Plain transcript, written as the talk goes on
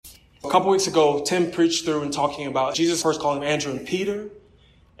A couple weeks ago, Tim preached through and talking about Jesus first calling Andrew and Peter.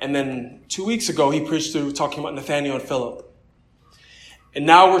 And then 2 weeks ago, he preached through talking about Nathanael and Philip. And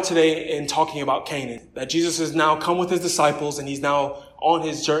now we're today in talking about Canaan, that Jesus has now come with his disciples and he's now on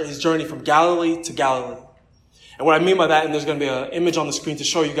his journey from Galilee to Galilee. And what I mean by that, and there's going to be an image on the screen to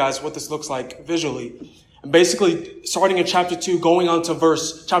show you guys what this looks like visually. And basically, starting in chapter 2, going on to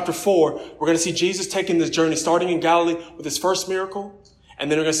chapter 4, we're going to see Jesus taking this journey, starting in Galilee with his first miracle. And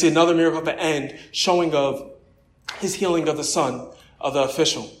then we're going to see another miracle at the end, showing of his healing of the son of the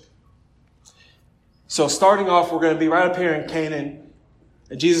official. So starting off, we're going to be right up here in Canaan.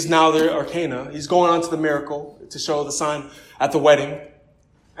 And Jesus now there, or Cana, he's going on to the miracle to show the sign at the wedding.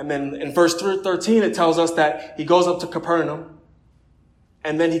 And then in verse 13, it tells us that he goes up to Capernaum.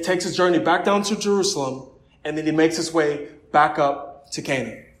 And then he takes his journey back down to Jerusalem. And then he makes his way back up to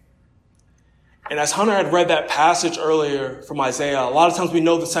Canaan. And as Hunter had read that passage earlier from Isaiah, a lot of times we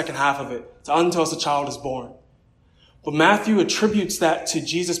know the second half of it. It's until us a child is born. But Matthew attributes that to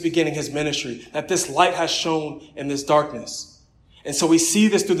Jesus beginning his ministry, that this light has shone in this darkness. And so we see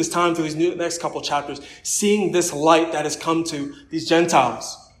this through this time, through these next couple chapters, seeing this light that has come to these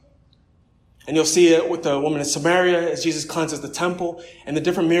Gentiles. And you'll see it with the woman in Samaria as Jesus cleanses the temple and the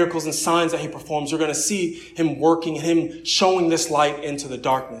different miracles and signs that he performs. You're going to see him working and him showing this light into the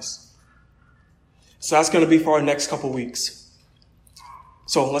darkness. So that's going to be for our next couple weeks.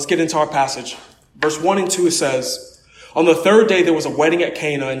 So let's get into our passage. Verse 1 and 2 says, "On the third day there was a wedding at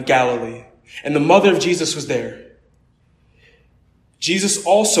Cana in Galilee, and the mother of Jesus was there. Jesus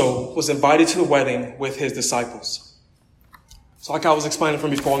also was invited to the wedding with his disciples." So like I was explaining from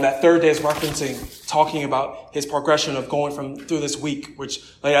before, on that third day is referencing, talking about his progression of going through this week, which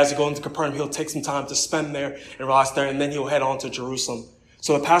later as he goes into Capernaum, he'll take some time to spend there and relax there, and then he'll head on to Jerusalem.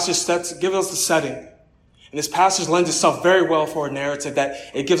 So the passage gives us the setting. And this passage lends itself very well for a narrative that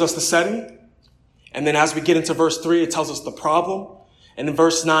it gives us the setting. And then as we get into verse 3, it tells us the problem. And in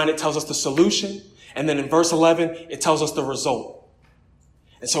verse 9, it tells us the solution. And then in verse 11, it tells us the result.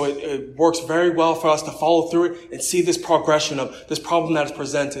 And so it works very well for us to follow through it and see this progression of this problem that is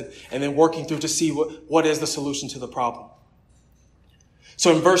presented and then working through to see what is the solution to the problem.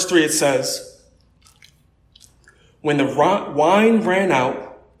 So in verse 3, it says, "When the wine ran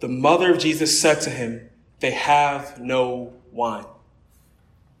out, the mother of Jesus said to him, 'They have no wine.'"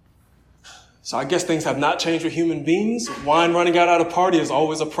 So I guess things have not changed with human beings. Wine running out at a party is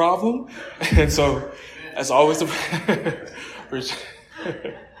always a problem. And so as always,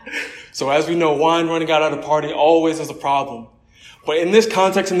 so as we know, wine running out at a party always is a problem. But in this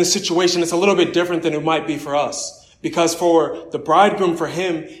context, in this situation, it's a little bit different than it might be for us. Because for the bridegroom, for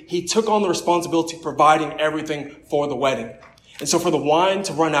him, he took on the responsibility of providing everything for the wedding. And so for the wine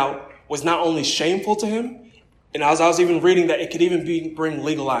to run out was not only shameful to him, and as I was even reading that it could even bring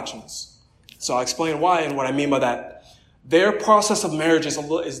legal actions. So I'll explain why and what I mean by that. Their process of marriage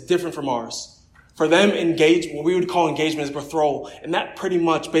is different from ours. For them, what we would call engagement is betrothal. And that pretty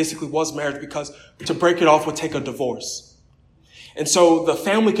much basically was marriage because to break it off would take a divorce. And so the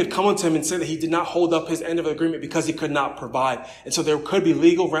family could come up to him and say that he did not hold up his end of the agreement because he could not provide. And so there could be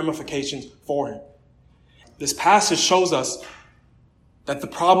legal ramifications for him. This passage shows us that the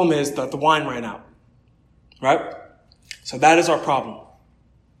problem is that the wine ran out. Right? So that is our problem.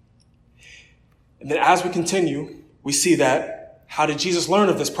 And then as we continue, we see that, how did Jesus learn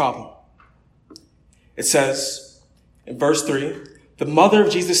of this problem? It says in verse 3, "The mother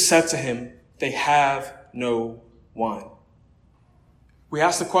of Jesus said to him, 'They have no wine.'" We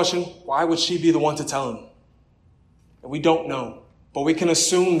ask the question, why would she be the one to tell him? And we don't know. But we can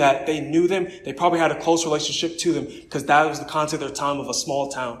assume that they knew them. They probably had a close relationship to them because that was the context of their time of a small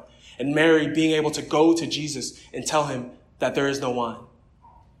town. And Mary being able to go to Jesus and tell him that there is no wine.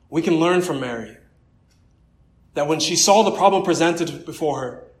 We can learn from Mary that when she saw the problem presented before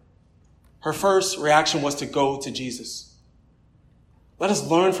her, her first reaction was to go to Jesus. Let us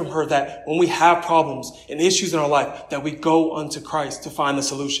learn from her that when we have problems and issues in our life, that we go unto Christ to find the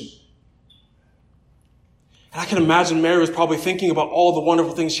solution. And I can imagine Mary was probably thinking about all the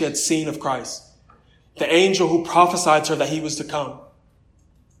wonderful things she had seen of Christ. The angel who prophesied to her that he was to come.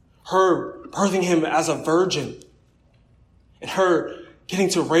 Her birthing him as a virgin. And her getting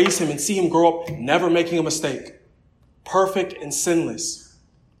to raise him and see him grow up, never making a mistake. Perfect and sinless.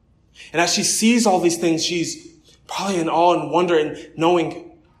 And as she sees all these things, she's probably in awe and wonder and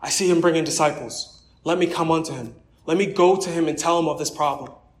knowing, I see him bringing disciples. Let me come unto him. Let me go to him and tell him of this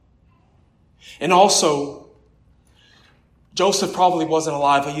problem. And also, Joseph probably wasn't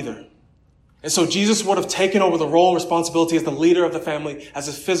alive either. And so Jesus would have taken over the role and responsibility as the leader of the family, as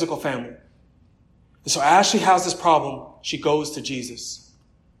his physical family. And so as she has this problem, she goes to Jesus.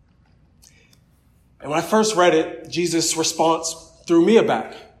 And when I first read it, Jesus' response threw me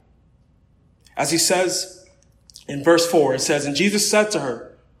aback. As he says in verse 4, it says, "And Jesus said to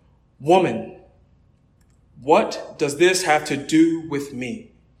her, 'Woman, what does this have to do with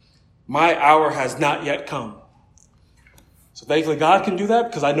me? My hour has not yet come.'" So thankfully God can do that,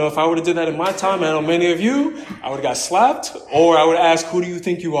 because I know if I would have did that in my time, and I know many of you, I would have got slapped, or I would have asked, "Who do you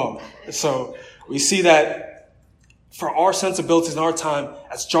think you are?" So we see that for our sensibilities in our time,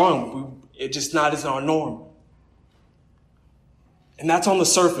 as John, it just not is our norm. And that's on the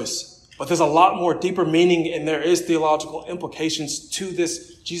surface. But there's a lot more deeper meaning, and there is theological implications to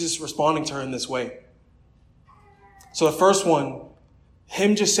this, Jesus responding to her in this way. So the first one,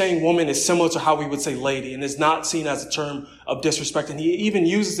 him just saying woman, is similar to how we would say lady, and is not seen as a term of disrespect. And he even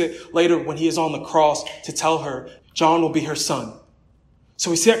uses it later when he is on the cross to tell her John will be her son.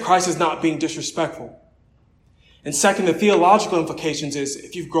 So we see that Christ is not being disrespectful. And second, the theological implications is,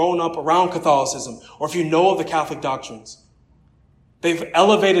 if you've grown up around Catholicism, or if you know of the Catholic doctrines, they've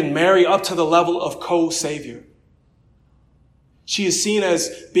elevated Mary up to the level of co-savior. She is seen as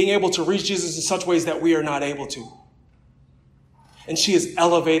being able to reach Jesus in such ways that we are not able to. And she is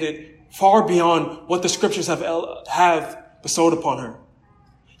elevated far beyond what the scriptures have bestowed upon her.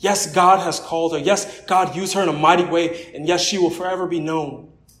 Yes, God has called her. Yes, God used her in a mighty way. And yes, she will forever be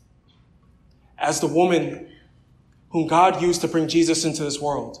known as the woman whom God used to bring Jesus into this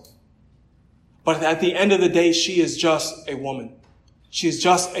world. But at the end of the day, she is just a woman. She is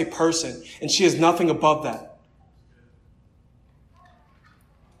just a person, and she is nothing above that.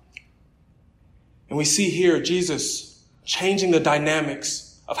 And we see here Jesus changing the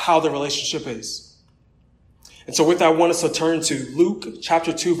dynamics of how the relationship is. And so with that, I want us to turn to Luke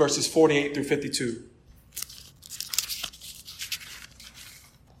chapter 2, verses 48 through 52.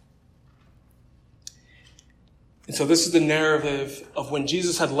 And so this is the narrative of when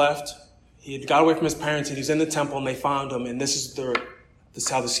Jesus had left. He had got away from his parents, and he was in the temple, and they found him. And this is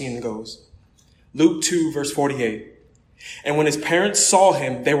how the scene goes. Luke 2, verse 48. "And when his parents saw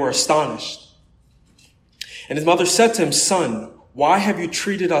him, they were astonished. And his mother said to him, 'Son, why have you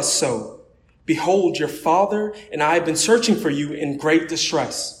treated us so? Behold, your father and I have been searching for you in great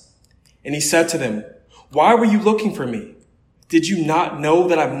distress.' And he said to them, 'Why were you looking for me? Did you not know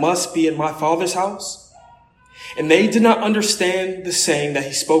that I must be in my father's house?' And they did not understand the saying that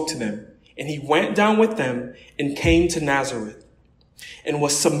he spoke to them. And he went down with them and came to Nazareth and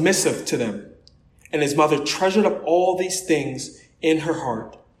was submissive to them. And his mother treasured up all these things in her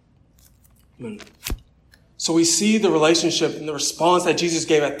heart." Amen. So we see the relationship, and the response that Jesus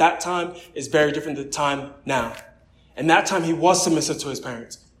gave at that time is very different than the time now. And that time he was submissive to his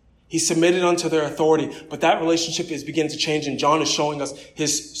parents. He submitted unto their authority, but that relationship is beginning to change, and John is showing us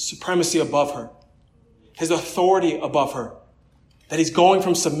his supremacy above her, his authority above her, that he's going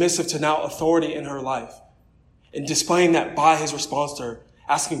from submissive to now authority in her life, and displaying that by his response to her,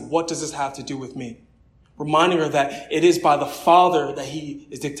 asking, "What does this have to do with me?" Reminding her that it is by the Father that he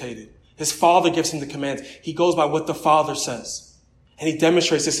is dictated. His Father gives him the commands. He goes by what the Father says. And he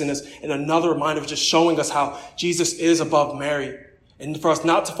demonstrates this in another reminder of just showing us how Jesus is above Mary, and for us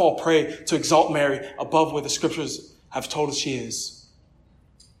not to fall prey to exalt Mary above where the scriptures have told us she is.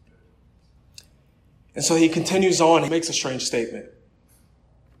 And so he continues on. He makes a strange statement.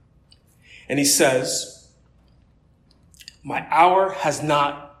 And he says, "My hour has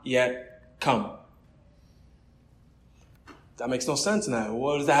not yet come." That makes no sense now.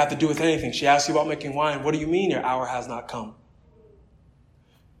 What does that have to do with anything? She asked you about making wine. What do you mean your hour has not come?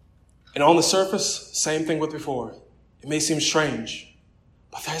 And on the surface, same thing with before. It may seem strange,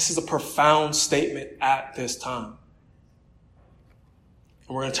 but this is a profound statement at this time.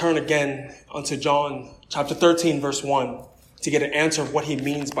 And we're going to turn again onto John chapter 13, verse 1, to get an answer of what he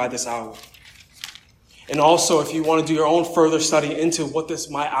means by this hour. And also, if you want to do your own further study into what this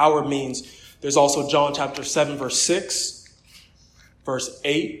 "my hour" means, there's also John chapter 7, verse 6, verse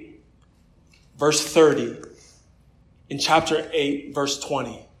 8, verse 30, in chapter 8, verse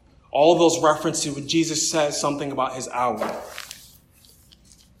 20. All of those references when Jesus says something about his hour.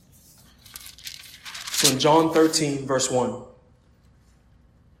 So in John 13, verse 1,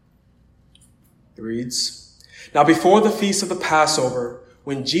 it reads, "Now before the feast of the Passover,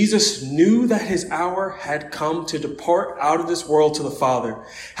 when Jesus knew that his hour had come to depart out of this world to the Father,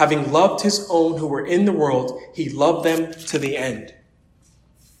 having loved his own who were in the world, he loved them to the end."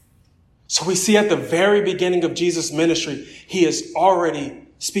 So we see at the very beginning of Jesus' ministry, he is already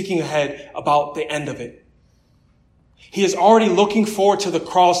speaking ahead about the end of it. He is already looking forward to the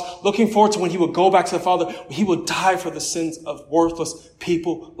cross, looking forward to when he will go back to the Father, when he will die for the sins of worthless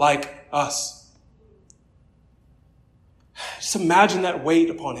people like us. Just imagine that weight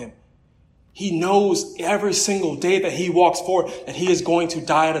upon him. He knows every single day that he walks forward that he is going to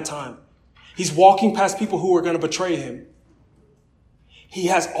die at a time. He's walking past people who are going to betray him. He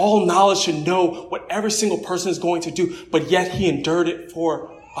has all knowledge to know what every single person is going to do, but yet he endured it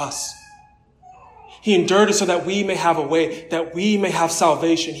for us. He endured it so that we may have a way, that we may have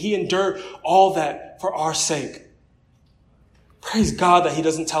salvation. He endured all that for our sake. Praise God that he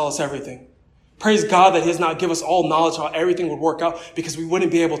doesn't tell us everything. Praise God that he does not give us all knowledge how everything would work out, because we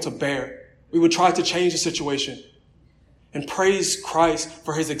wouldn't be able to bear. We would try to change the situation. And praise Christ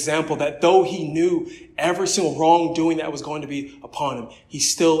for his example that though he knew every single wrongdoing that was going to be upon him, he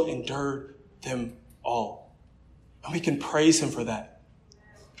still endured them all. And we can praise him for that.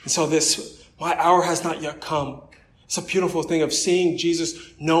 And so my hour has not yet come. It's a beautiful thing of seeing Jesus,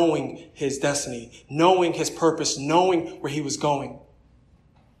 knowing his destiny, knowing his purpose, knowing where he was going,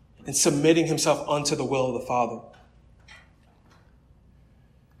 and submitting himself unto the will of the Father.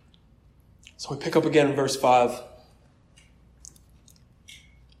 So we pick up again in verse 5.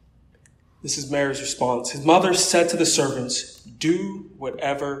 This is Mary's response. His mother said to the servants, "Do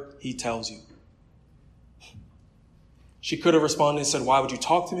whatever he tells you." She could have responded and said, "Why would you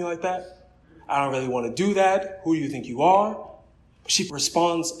talk to me like that? I don't really want to do that. Who do you think you are?" But she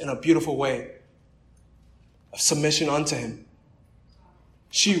responds in a beautiful way of submission unto him.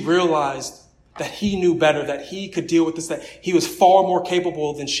 She realized that he knew better, that he could deal with this, that he was far more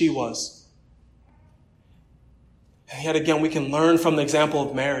capable than she was. And yet again, we can learn from the example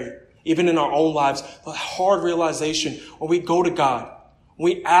of Mary, even in our own lives, the hard realization when we go to God,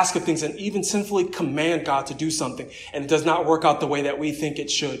 when we ask of things and even sinfully command God to do something, and it does not work out the way that we think it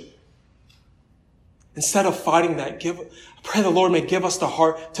should. Instead of fighting that, I pray the Lord may give us the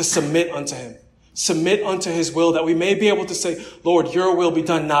heart to submit unto him. Submit unto his will, that we may be able to say, "Lord, your will be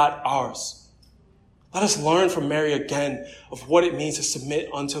done, not ours." Let us learn from Mary again of what it means to submit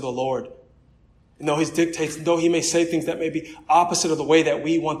unto the Lord. And though his dictates, though he may say things that may be opposite of the way that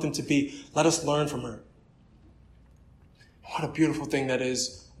we want them to be, let us learn from her. What a beautiful thing that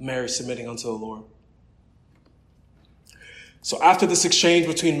is, Mary submitting unto the Lord. So after this exchange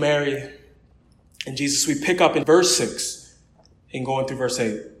between Mary and Jesus, we pick up in verse 6 and going through verse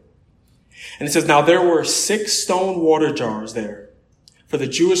 8. And it says, "Now there were 6 stone water jars there for the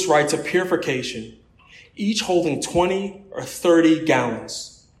Jewish rites of purification, each holding 20 or 30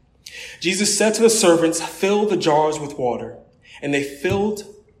 gallons. Jesus said to the servants, 'Fill the jars with water.' And they filled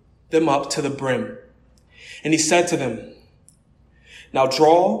them up to the brim. And he said to them, 'Now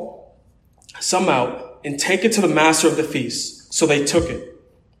draw some out and take it to the master of the feast.' So they took it.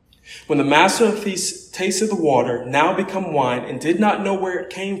 When the master of the feast tasted the water, now become wine, and did not know where it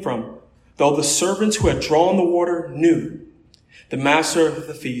came from, though the servants who had drawn the water knew, the master of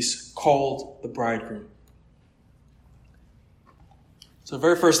the feast called the bridegroom." So the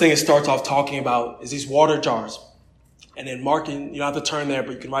very first thing it starts off talking about is these water jars. And in Mark, you don't have to turn there,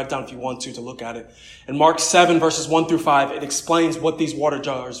 but you can write it down if you want to look at it. In Mark 7, verses 1 through 5, it explains what these water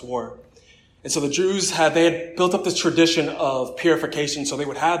jars were. And so the Jews they had built up this tradition of purification. So they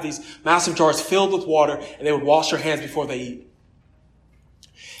would have these massive jars filled with water, and they would wash their hands before they eat.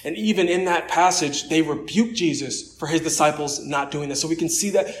 And even in that passage, they rebuked Jesus for his disciples not doing this. So we can see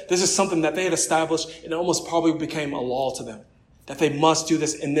that this is something that they had established, and it almost probably became a law to them, that they must do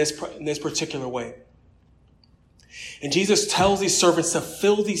this in this particular way. And Jesus tells these servants to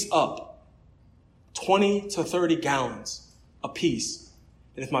fill these up, 20 to 30 gallons apiece.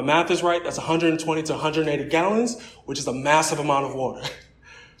 And if my math is right, that's 120 to 180 gallons, which is a massive amount of water.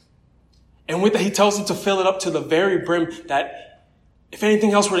 And with that, he tells them to fill it up to the very brim, that if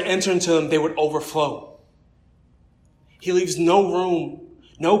anything else were to enter into them, they would overflow. He leaves no room,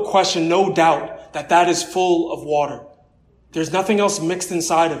 no question, no doubt that that is full of water. There's nothing else mixed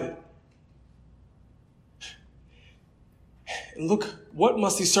inside of it. And look, what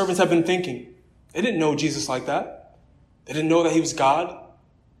must these servants have been thinking? They didn't know Jesus like that. They didn't know that he was God.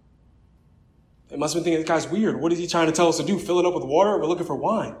 They must have been thinking, this guy's weird. What is he trying to tell us to do? Fill it up with water? We're looking for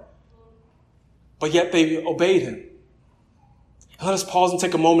wine. But yet they obeyed him. And let us pause and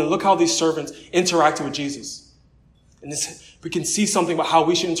take a moment and look how these servants interacted with Jesus. And we can see something about how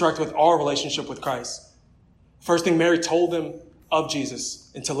we should interact with our relationship with Christ. First thing, Mary told them of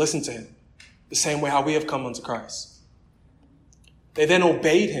Jesus and to listen to him, the same way how we have come unto Christ. They then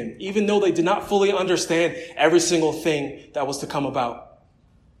obeyed him, even though they did not fully understand every single thing that was to come about.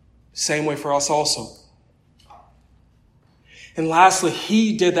 Same way for us also. And lastly,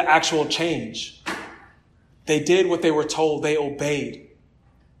 he did the actual change. They did what they were told. They obeyed.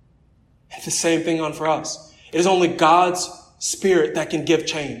 It's the same thing on for us. It is only God's Spirit that can give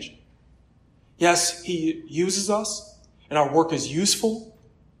change. Yes, he uses us, and our work is useful.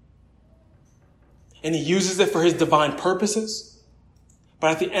 and he uses it for his divine purposes.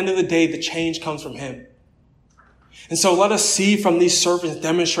 But at the end of the day, the change comes from him. And so let us see from these servants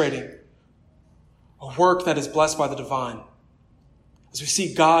demonstrating a work that is blessed by the divine, as we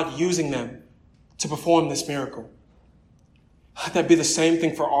see God using them to perform this miracle. Let that be the same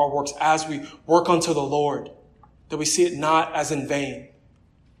thing for our works as we work unto the Lord, that we see it not as in vain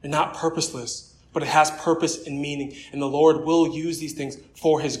and not purposeless, but it has purpose and meaning, and the Lord will use these things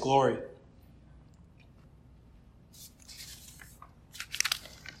for his glory.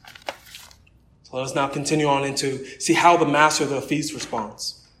 So let us now continue on into see how the master of the feast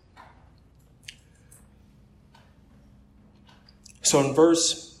responds. So in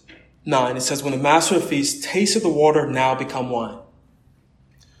verse 9, it says, when the master of the feast tasted the water now become wine.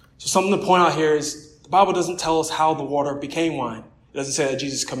 So something to point out here is the Bible doesn't tell us how the water became wine. It doesn't say that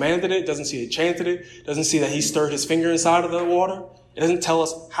Jesus commanded it. It doesn't say he chanted it. It doesn't say that he stirred his finger inside of the water. It doesn't tell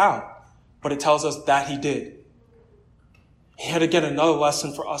us how, but it tells us that he did. He had to get another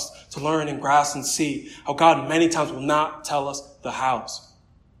lesson for us to learn and grasp and see how God many times will not tell us the hows.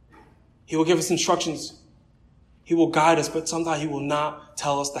 He will give us instructions. He will guide us, but sometimes he will not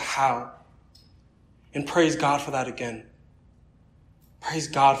tell us the how. And praise God for that again. Praise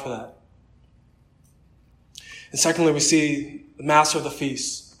God for that. And secondly, we see the master of the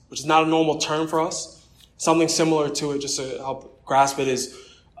feast, which is not a normal term for us. Something similar to it, just to help grasp it, is,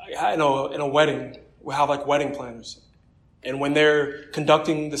 in a wedding, we have like wedding planners. And when they're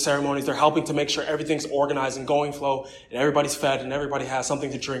conducting the ceremonies, they're helping to make sure everything's organized and going flow, and everybody's fed, and everybody has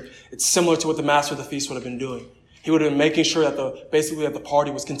something to drink. It's similar to what the master of the feast would have been doing. He would have been making sure that the party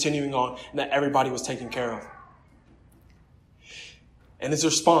was continuing on and that everybody was taken care of. And his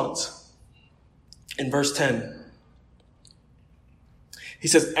response in verse 10, he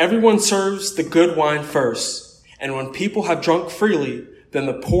says, everyone serves the good wine first, and when people have drunk freely, then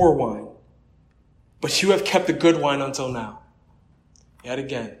the poor wine. But you have kept the good wine until now. Yet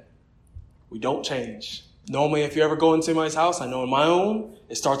again, we don't change. Normally, if you ever go into somebody's house, I know in my own,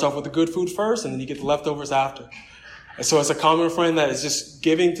 it starts off with the good food first, and then you get the leftovers after. And so it's a common friend that is just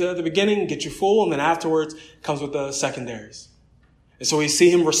giving to the beginning, get you full, and then afterwards comes with the secondaries. And so we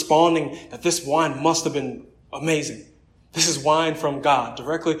see him responding that this wine must have been amazing. This is wine from God,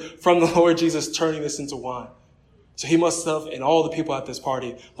 directly from the Lord Jesus turning this into wine. So he must have, and all the people at this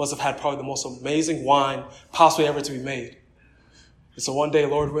party must have had probably the most amazing wine possibly ever to be made. And so one day,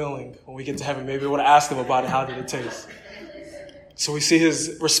 Lord willing, when we get to heaven, maybe we would ask him about it. How did it taste? So we see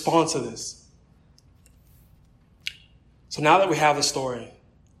his response to this. So now that we have the story,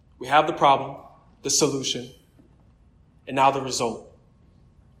 we have the problem, the solution, and now the result.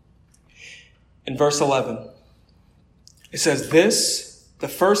 In verse 11, it says, this, the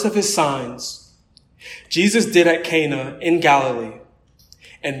first of his signs, Jesus did at Cana in Galilee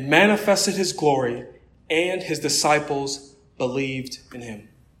and manifested his glory, and his disciples believed in him.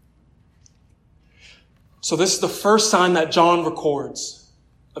 So this is the first sign that John records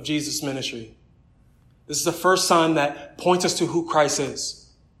of Jesus' ministry. This is the first sign that points us to who Christ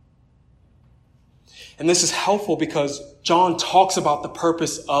is. And this is helpful because John talks about the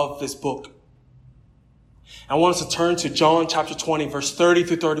purpose of this book. I want us to turn to John chapter 20, verse 30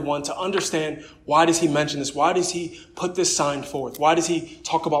 through 31 to understand why does he mention this? Why does he put this sign forth? Why does he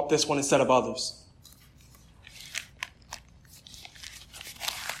talk about this one instead of others?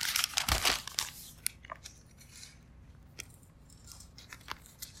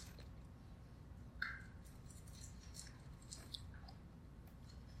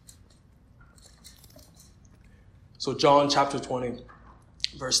 So John chapter 20,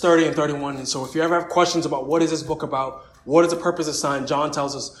 verse 30 and 31. And so if you ever have questions about what is this book about, what is the purpose of the sign, John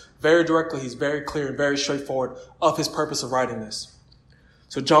tells us very directly, he's very clear and very straightforward of his purpose of writing this.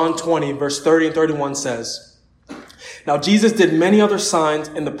 So John 20, verse 30 and 31 says, now Jesus did many other signs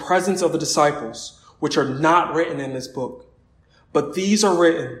in the presence of the disciples, which are not written in this book. But these are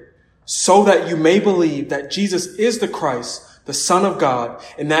written so that you may believe that Jesus is the Christ, the Son of God,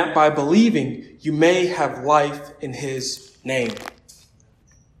 and that by believing you may have life in his name.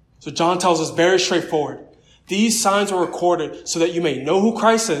 So John tells us very straightforward. These signs were recorded so that you may know who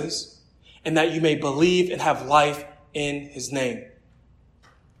Christ is and that you may believe and have life in his name.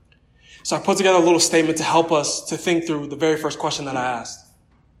 So I put together a little statement to help us to think through the very first question that I asked.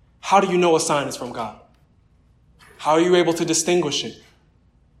 How do you know a sign is from God? How are you able to distinguish it?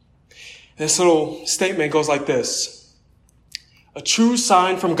 This little statement goes like this. A true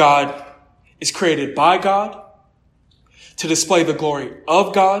sign from God is created by God to display the glory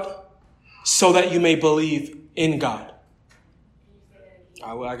of God so that you may believe in God.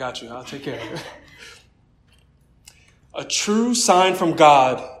 I got you. I'll take care of it. A true sign from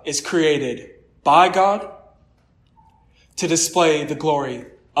God is created by God to display the glory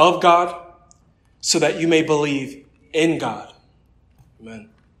of God so that you may believe in God. Amen.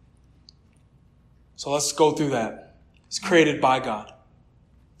 So let's go through that. It's created by God.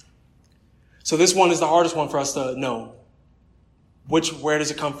 So this one is the hardest one for us to know. Where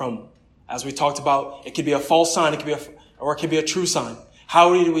does it come from? As we talked about, it could be a false sign, or it could be a true sign.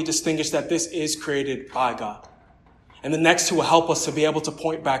 How do we distinguish that this is created by God? And the next two will help us to be able to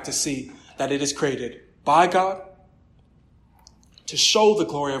point back to see that it is created by God, to show the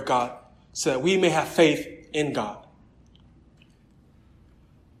glory of God, so that we may have faith in God.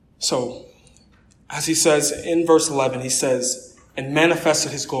 So, as he says in verse 11, he says, and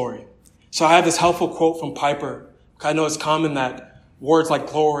manifested his glory. So I have this helpful quote from Piper. I know it's common that words like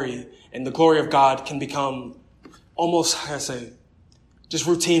glory and the glory of God can become almost, just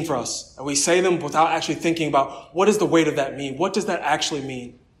routine for us. And we say them without actually thinking about what does the weight of that mean? What does that actually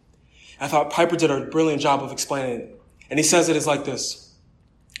mean? And I thought Piper did a brilliant job of explaining it. And he says it is like this.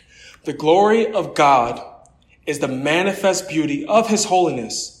 The glory of God is the manifest beauty of his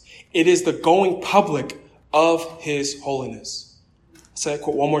holiness. It is the going public of his holiness. I'll say that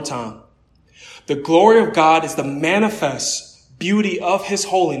quote one more time. The glory of God is the manifest beauty of his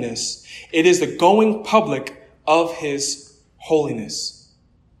holiness. It is the going public of his holiness.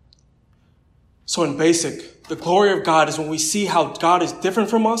 So in basic, the glory of God is when we see how God is different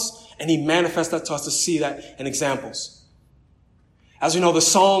from us and he manifests that to us to see that in examples. As we know, the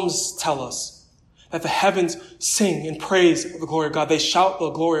Psalms tell us that the heavens sing in praise of the glory of God. They shout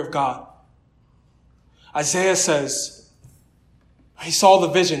the glory of God. Isaiah says, he saw the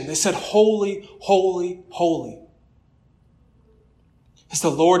vision. They said, holy, holy, holy is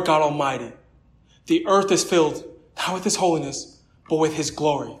the Lord God Almighty. The earth is filled not with his holiness, but with his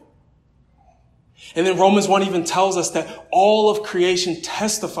glory. And then Romans 1 even tells us that all of creation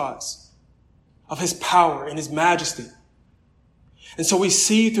testifies of his power and his majesty. And so we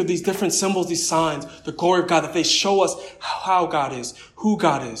see through these different symbols, these signs, the glory of God, that they show us how God is, who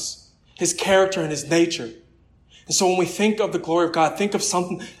God is, his character and his nature. And so when we think of the glory of God, think of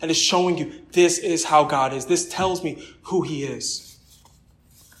something that is showing you this is how God is. This tells me who he is.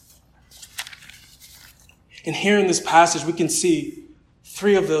 And here in this passage, we can see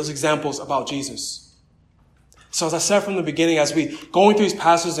 3 of those examples about Jesus. So as I said from the beginning, as we going through these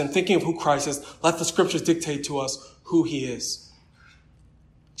passages and thinking of who Christ is, let the scriptures dictate to us who he is.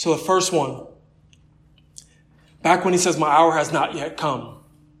 So the first one, back when he says, my hour has not yet come,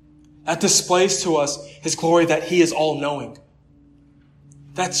 that displays to us his glory, that he is all-knowing.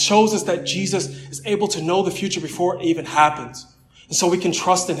 That shows us that Jesus is able to know the future before it even happens. And so we can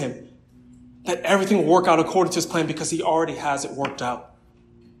trust in him, that everything will work out according to his plan because he already has it worked out.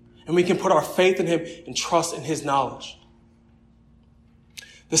 And we can put our faith in him and trust in his knowledge.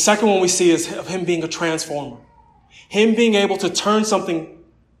 The second one we see is of him being a transformer. Him being able to turn something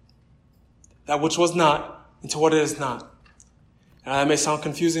that which was not into what it is not. And that may sound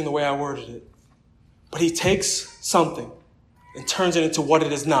confusing the way I worded it. But he takes something and turns it into what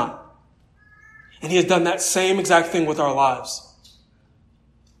it is not. And he has done that same exact thing with our lives.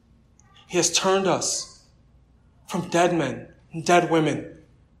 He has turned us from dead men and dead women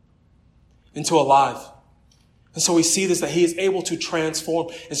into alive. And so we see this, that he is able to transform.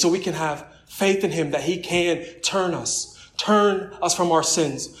 And so we can have faith in him that he can turn us from our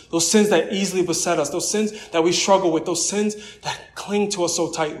sins, those sins that easily beset us, those sins that we struggle with, those sins that cling to us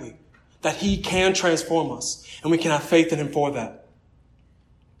so tightly, that he can transform us, and we can have faith in him for that.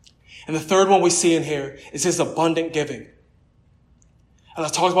 And the third one we see in here is his abundant giving. As I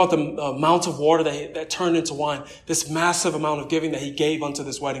talked about the amount of water that turned into wine, this massive amount of giving that he gave unto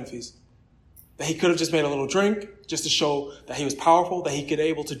this wedding feast. That he could have just made a little drink just to show that he was powerful, that he could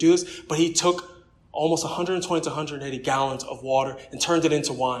able to do this, but he took almost 120 to 180 gallons of water and turned it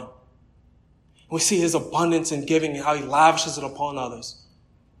into wine. And we see his abundance in giving and how he lavishes it upon others.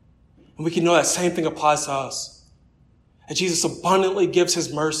 And we can know that same thing applies to us. And Jesus abundantly gives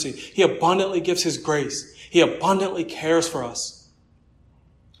his mercy. He abundantly gives his grace. He abundantly cares for us.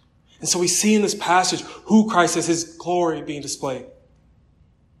 And so we see in this passage who Christ is, his glory being displayed.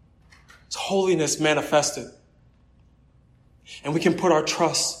 His holiness manifested. And we can put our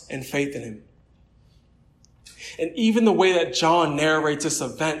trust and faith in him. And even the way that John narrates this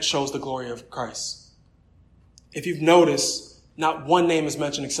event shows the glory of Christ. If you've noticed, not one name is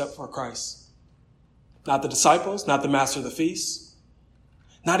mentioned except for Christ. Not the disciples, not the master of the feast,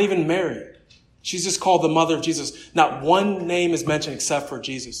 not even Mary. She's just called the mother of Jesus. Not one name is mentioned except for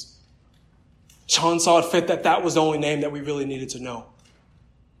Jesus. John saw it fit that that was the only name that we really needed to know.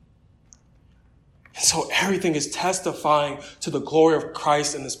 And so everything is testifying to the glory of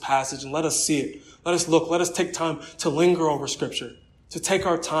Christ in this passage. And let us see it. Let us look. Let us take time to linger over Scripture, to take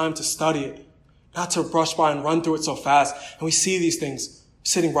our time to study it, not to rush by and run through it so fast. And we see these things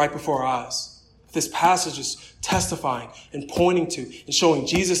sitting right before our eyes. This passage is testifying and pointing to and showing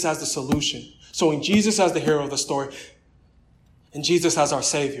Jesus as the solution, showing Jesus as the hero of the story, and Jesus as our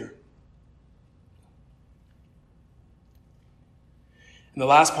Savior. And the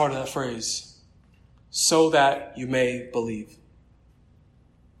last part of that phrase, so that you may believe.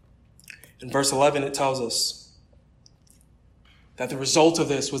 In verse 11, it tells us that the result of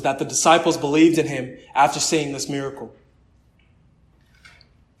this was that the disciples believed in him after seeing this miracle.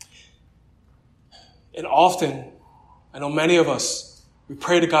 And often, I know many of us, we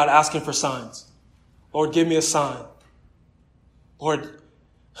pray to God asking for signs. Lord, give me a sign. Lord,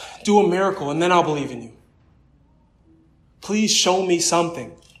 do a miracle and then I'll believe in you. Please show me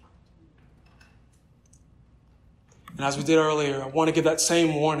something. And as we did earlier, I want to give that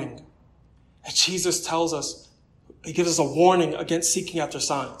same warning that Jesus tells us. He gives us a warning against seeking after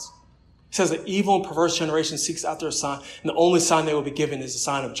signs. He says that evil and perverse generation seeks after a sign, and the only sign they will be given is the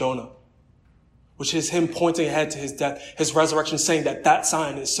sign of Jonah, which is him pointing ahead to his death, his resurrection, saying that that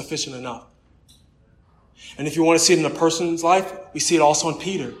sign is sufficient enough. And if you want to see it in a person's life, we see it also in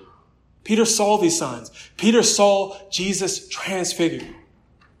Peter. Peter saw these signs. Peter saw Jesus transfigured.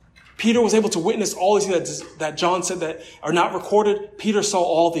 Peter was able to witness all these things that John said that are not recorded. Peter saw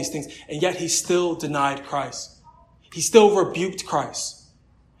all these things, and yet he still denied Christ. He still rebuked Christ.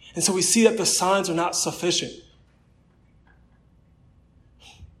 And so we see that the signs are not sufficient.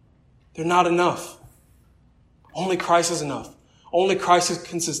 They're not enough. Only Christ is enough. Only Christ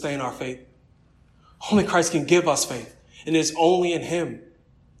can sustain our faith. Only Christ can give us faith. And it is only in him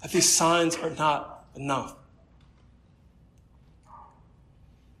that these signs are not enough.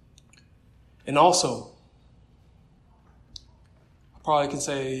 And also, I probably can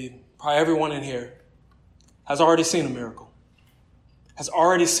say, probably everyone in here has already seen a miracle, has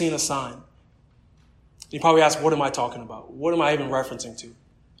already seen a sign. You probably ask, what am I talking about? What am I even referencing to?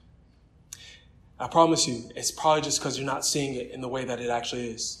 I promise you, it's probably just because you're not seeing it in the way that it actually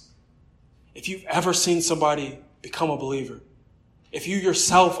is. If you've ever seen somebody become a believer, if you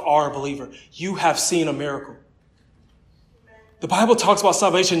yourself are a believer, you have seen a miracle. The Bible talks about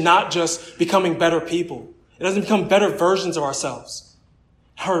salvation not just becoming better people. It doesn't become better versions of ourselves.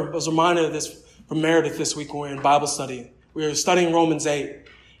 I was reminded of this from Meredith this week when we were in Bible study. We were studying Romans 8.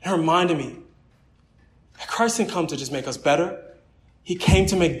 And it reminded me that Christ didn't come to just make us better. He came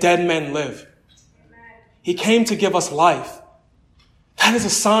to make dead men live. He came to give us life. That is a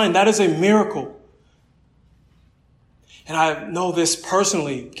sign. That is a miracle. And I know this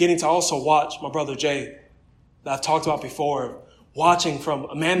personally, getting to also watch my brother Jay, that I've talked about before, watching from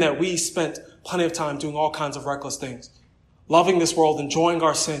a man that we spent plenty of time doing all kinds of reckless things, loving this world, enjoying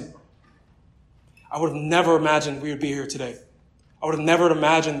our sin. I would have never imagined we would be here today. I would have never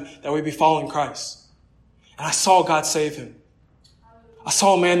imagined that we'd be following Christ. And I saw God save him. I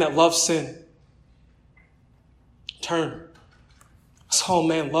saw a man that loved sin turn. I saw a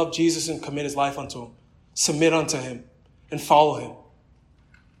man love Jesus and commit his life unto him, submit unto him, and follow him.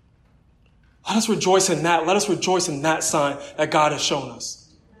 Let us rejoice in that. Let us rejoice in that sign that God has shown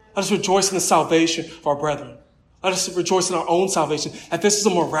us. Let us rejoice in the salvation of our brethren. Let us rejoice in our own salvation, that this is a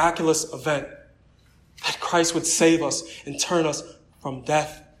miraculous event, that Christ would save us and turn us from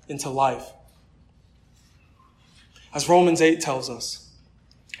death into life. As Romans 8 tells us,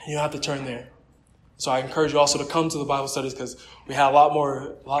 you don't have to turn there. So I encourage you also to come to the Bible studies because we had a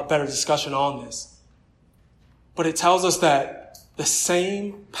lot better discussion on this. But it tells us that the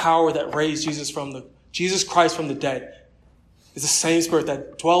same power that raised Jesus Christ from the dead is the same Spirit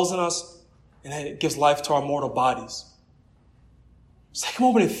that dwells in us and it gives life to our mortal bodies. Just take a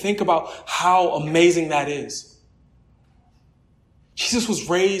moment and think about how amazing that is. Jesus was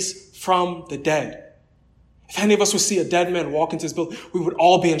raised from the dead. If any of us would see a dead man walk into this building, we would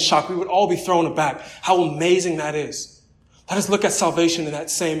all be in shock. We would all be thrown aback. How amazing that is. Let us look at salvation in that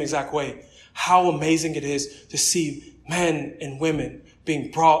same exact way. How amazing it is to see men and women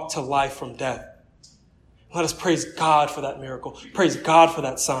being brought to life from death. Let us praise God for that miracle. Praise God for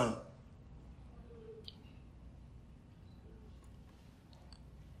that sign.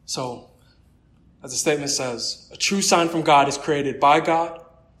 So, as the statement says, a true sign from God is created by God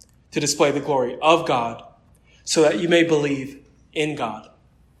to display the glory of God so that you may believe in God.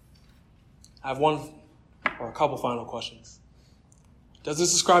 I have one or a couple final questions. Does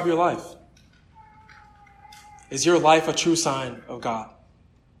this describe your life? Is your life a true sign of God?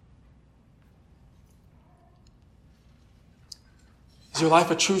 Is Is your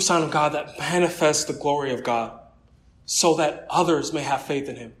life a true sign of God that manifests the glory of God so that others may have faith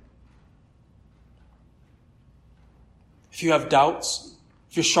in him? If you have doubts,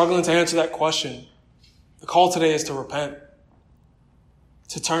 if you're struggling to answer that question, the call today is to repent,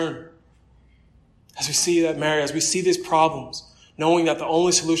 to turn. As we see that Mary, as we see these problems, knowing that the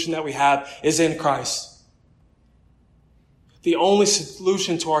only solution that we have is in Christ. The only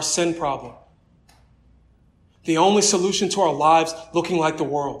solution to our sin problem, the only solution to our lives looking like the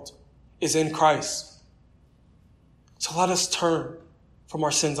world is in Christ. So let us turn from our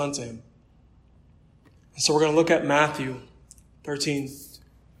sins unto him. And so we're going to look at Matthew 13,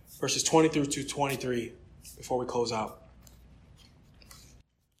 verses 20 through to 23 before we close out.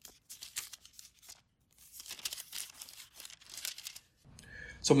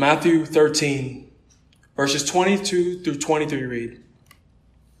 So Matthew 13, verses 22 through 23 read.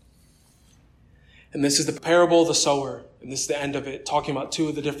 And this is the parable of the sower. And this is the end of it, talking about two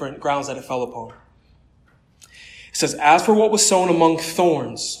of the different grounds that it fell upon. It says, as for what was sown among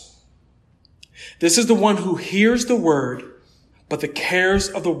thorns, this is the one who hears the word, but the cares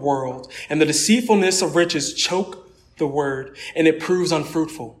of the world and the deceitfulness of riches choke the word, and it proves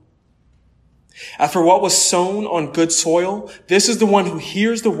unfruitful. As for what was sown on good soil, this is the one who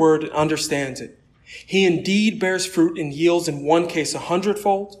hears the word and understands it. He indeed bears fruit and yields in one case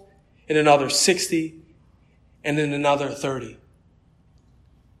 100-fold, in another 60, and in another 30.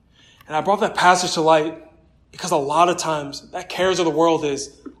 And I brought that passage to light because a lot of times that cares of the world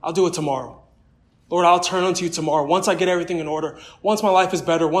is, I'll do it tomorrow. Lord, I'll turn unto you tomorrow. Once I get everything in order, once my life is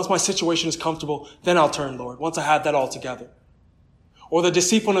better, once my situation is comfortable, then I'll turn, Lord, once I have that all together. Or the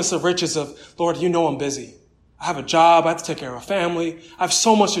deceitfulness of riches of, Lord, you know I'm busy. I have a job. I have to take care of a family. I have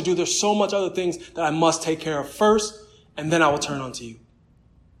so much to do. There's so much other things that I must take care of first, and then I will turn unto you.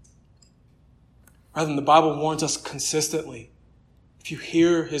 Rather than the Bible warns us consistently, if you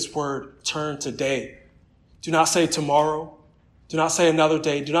hear his word, turn today. Do not say tomorrow. Do not say another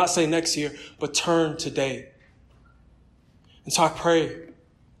day. Do not say next year, but turn today. And so I pray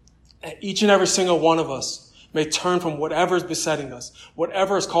that each and every single one of us may turn from whatever is besetting us,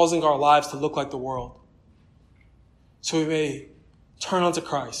 whatever is causing our lives to look like the world. So we may turn unto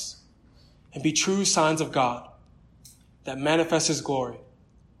Christ and be true signs of God that manifest his glory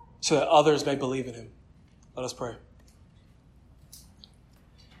so that others may believe in him. Let us pray.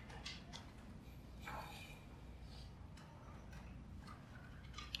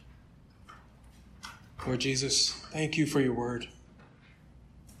 Lord Jesus, thank you for your word.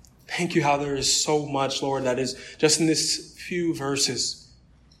 Thank you how there is so much, Lord, that is just in this few verses.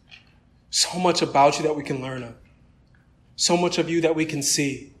 So much about you that we can learn of. So much of you that we can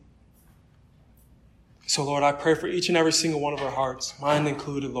see. So, Lord, I pray for each and every single one of our hearts, mine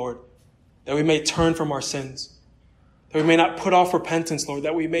included, Lord, that we may turn from our sins, that we may not put off repentance, Lord,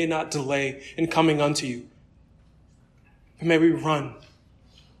 that we may not delay in coming unto you. But may we run.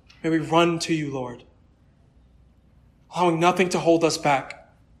 May we run to you, Lord, allowing nothing to hold us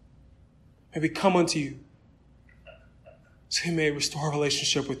back. May we come unto you so you may restore a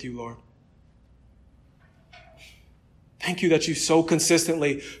relationship with you, Lord. Thank you that you so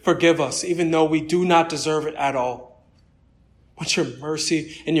consistently forgive us, even though we do not deserve it at all. But your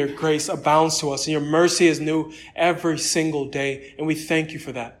mercy and your grace abounds to us, and your mercy is new every single day, and we thank you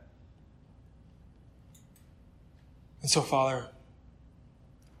for that. And so, Father,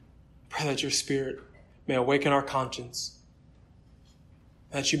 pray that your Spirit may awaken our conscience,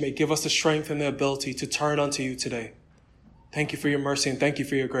 that you may give us the strength and the ability to turn unto you today. Thank you for your mercy and thank you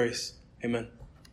for your grace. Amen.